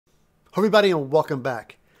Hello everybody and welcome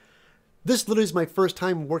back. This literally is my first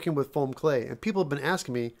time working with foam clay, and people have been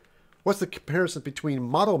asking me what's the comparison between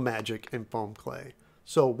Model Magic and foam clay.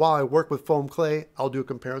 So while I work with foam clay, I'll do a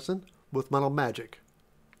comparison with Model Magic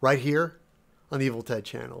right here on the Evil Ted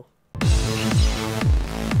channel.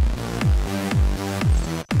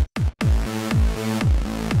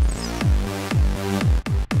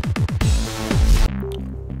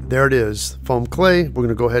 There it is, foam clay. We're going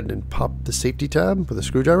to go ahead and pop the safety tab with a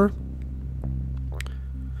screwdriver.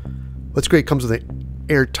 What's great, it comes with an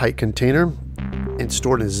airtight container and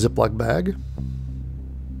stored in a Ziploc bag.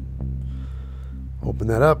 Open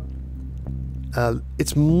that up.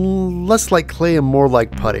 It's less like clay and more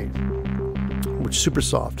like putty, which is super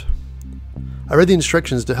soft. I read the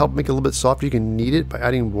instructions to help make it a little bit softer. You can knead it by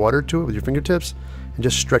adding water to it with your fingertips and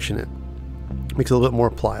just stretching it. Makes it a little bit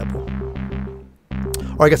more pliable.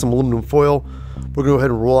 All right, I got some aluminum foil. We're going to go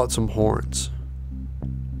ahead and roll out some horns.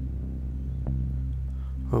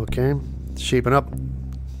 Okay, shaping up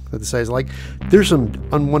the size I like. There's some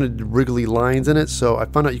unwanted wriggly lines in it, so I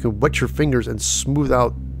found out you can wet your fingers and smooth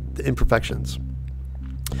out the imperfections.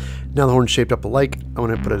 Now the horn's shaped up alike. I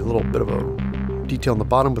want to put a little bit of a detail on the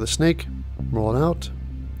bottom with a snake. Roll it out.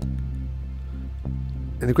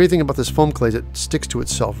 And the great thing about this foam clay is it sticks to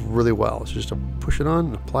itself really well. So just to push it on,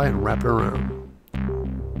 and apply it, and wrap it around.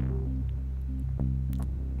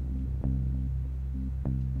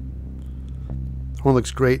 Horn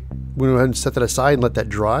looks great. We're going to go ahead and set that aside and let that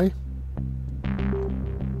dry.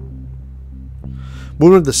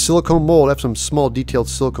 Moving on to the silicone mold, I have some small detailed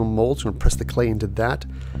silicone molds. We're going to press the clay into that.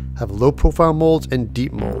 I have low profile molds and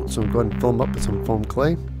deep molds. So I'm going to go ahead and fill them up with some foam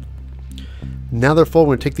clay. Now they're full, we're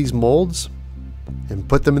going to take these molds and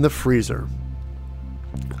put them in the freezer.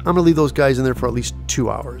 I'm going to leave those guys in there for at least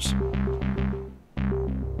 2 hours.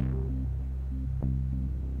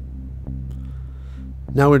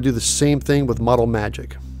 Now we're going to do the same thing with Model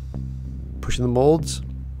Magic. Pushing the molds.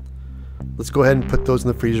 Let's go ahead and put those in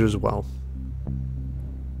the freezer as well.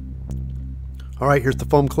 Alright, here's the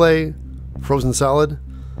foam clay, frozen solid.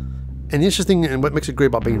 And the interesting and what makes it great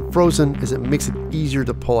about being frozen is it makes it easier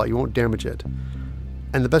to pull out. You won't damage it.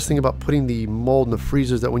 And the best thing about putting the mold in the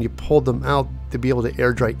freezer is that when you pull them out, they'll be able to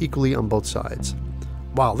air dry equally on both sides.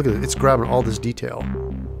 Wow, look at it. It's grabbing all this detail.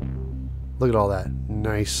 Look at all that.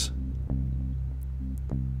 Nice.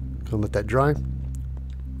 Gonna let that dry.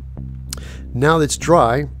 Now that it's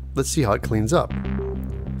dry, let's see how it cleans up.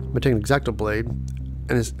 I'm gonna take an X-Acto blade,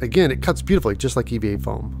 and again, it cuts beautifully, just like EVA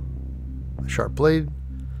foam. A sharp blade.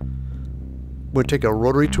 I'm gonna take a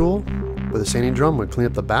rotary tool with a sanding drum. I'm gonna clean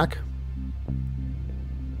up the back.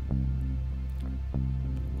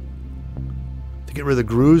 To get rid of the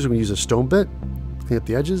grooves, I'm gonna use a stone bit. Clean up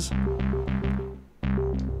the edges.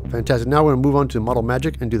 Fantastic. Now we're gonna move on to Model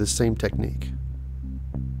Magic and do the same technique.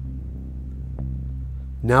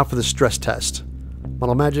 Now for the stress test.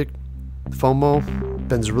 Model Magic, the foam mold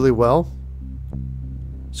bends really well.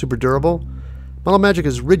 Super durable. Model Magic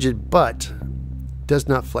is rigid, but does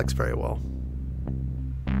not flex very well.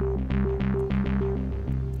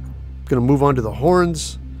 Gonna move on to the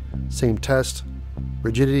horns. Same test.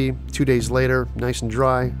 Rigidity, 2 days later, nice and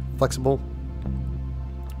dry, flexible.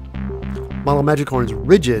 Model Magic horns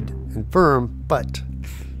rigid and firm, but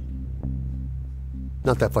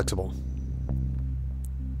not that flexible.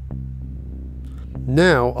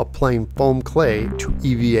 Now applying foam clay to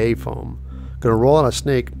EVA foam. Going to roll out a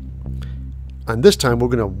snake, and this time we're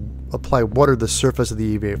going to apply water to the surface of the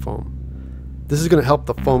EVA foam. This is going to help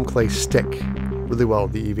the foam clay stick really well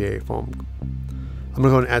with the EVA foam. I'm going to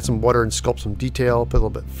go ahead and add some water and sculpt some detail, put a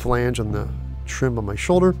little bit of flange on the trim on my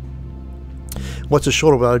shoulder. What's a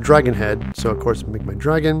shoulder without a dragon head? So of course make my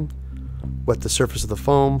dragon, wet the surface of the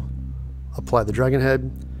foam, apply the dragon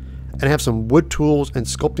head. And I have some wood tools and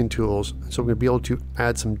sculpting tools, so we're going to be able to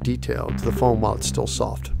add some detail to the foam while it's still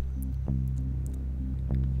soft.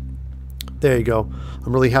 There you go.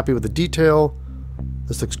 I'm really happy with the detail.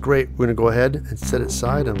 This looks great. We're going to go ahead and set it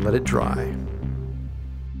aside and let it dry.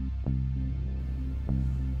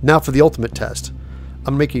 Now for the ultimate test.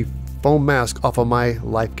 I'm going to make a foam mask off of my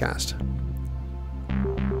life cast.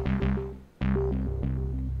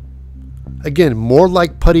 Again, more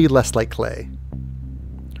like putty, less like clay.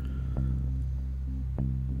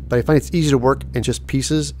 But I find it's easy to work in just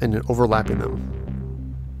pieces and then overlapping them.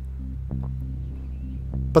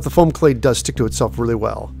 But the foam clay does stick to itself really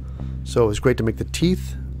well. So it's great to make the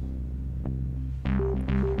teeth.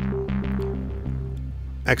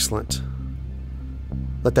 Excellent.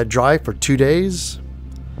 Let that dry for 2 days.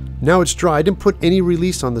 Now it's dry. I didn't put any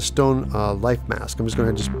release on the stone life mask. I'm just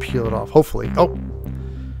going to just peel it off, hopefully. Oh,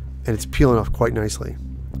 and it's peeling off quite nicely.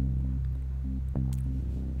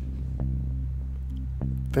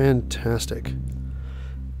 Fantastic.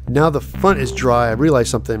 Now the front is dry. I realized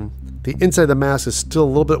something. The inside of the mask is still a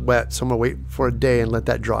little bit wet, so I'm going to wait for a day and let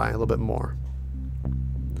that dry a little bit more.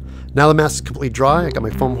 Now the mask is completely dry. I got my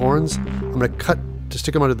foam horns. I'm going to cut to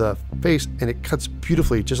stick them under the face, and it cuts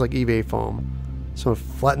beautifully, just like EVA foam. So I'm going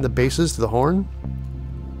to flatten the bases to the horn.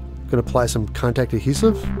 I'm going to apply some contact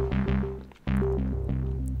adhesive.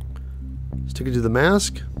 Stick it to the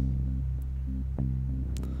mask.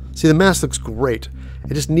 See, the mask looks great.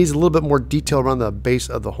 It just needs a little bit more detail around the base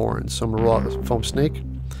of the horn. So I'm going to roll out the foam snake.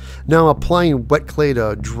 Now I'm applying wet clay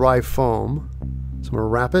to dry foam. So I'm going to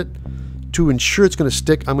wrap it. To ensure it's going to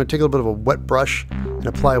stick, I'm going to take a little bit of a wet brush and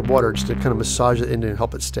apply water just to kind of massage it in and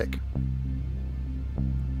help it stick.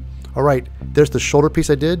 All right, there's the shoulder piece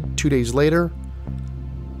I did 2 days later.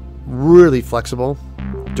 Really flexible,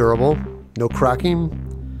 durable, no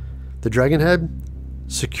cracking. The dragon head,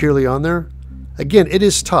 securely on there. Again, it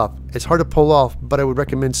is tough. It's hard to pull off, but I would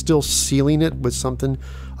recommend still sealing it with something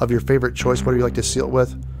of your favorite choice, whatever you like to seal it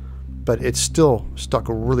with. But it's still stuck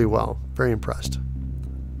really well. Very impressed.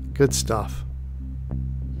 Good stuff.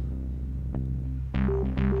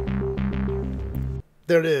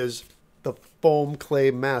 There it is, the foam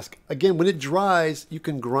clay mask. Again, when it dries, you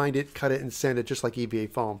can grind it, cut it, and sand it just like EVA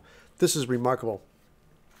foam. This is remarkable.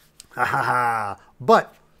 Ha ha ha.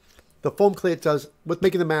 But the foam clay it does, with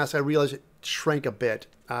making the mask, I realized it shrank a bit,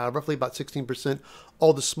 roughly about 16%.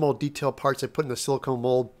 All the small detail parts I put in the silicone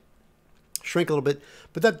mold shrank a little bit,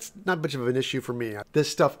 but that's not much of an issue for me.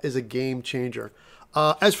 This stuff is a game changer.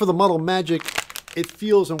 As for the Model Magic, it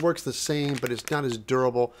feels and works the same, but it's not as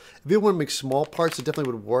durable. If you want to make small parts, it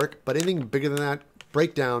definitely would work, but anything bigger than that,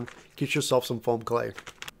 break down, get yourself some foam clay.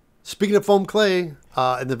 Speaking of foam clay,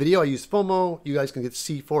 in the video I used Foamo. You guys can get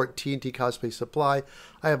C4 at TNT Cosplay Supply.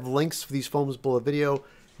 I have links for these foams below the video.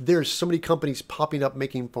 There's so many companies popping up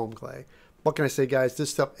making foam clay. What can I say, guys? This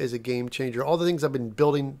stuff is a game changer. All the things I've been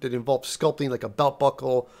building that involve sculpting, like a belt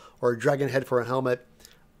buckle or a dragon head for a helmet,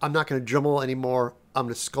 I'm not going to Dremel anymore. I'm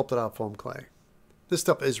going to sculpt it out of foam clay. This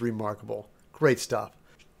stuff is remarkable. Great stuff.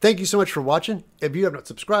 Thank you so much for watching. If you have not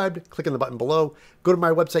subscribed, click on the button below. Go to my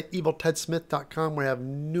website, eviltedsmith.com, where I have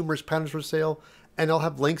numerous patterns for sale, and I'll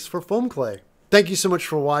have links for foam clay. Thank you so much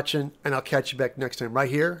for watching, and I'll catch you back next time right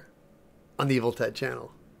here on the Evil Ted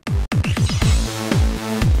channel.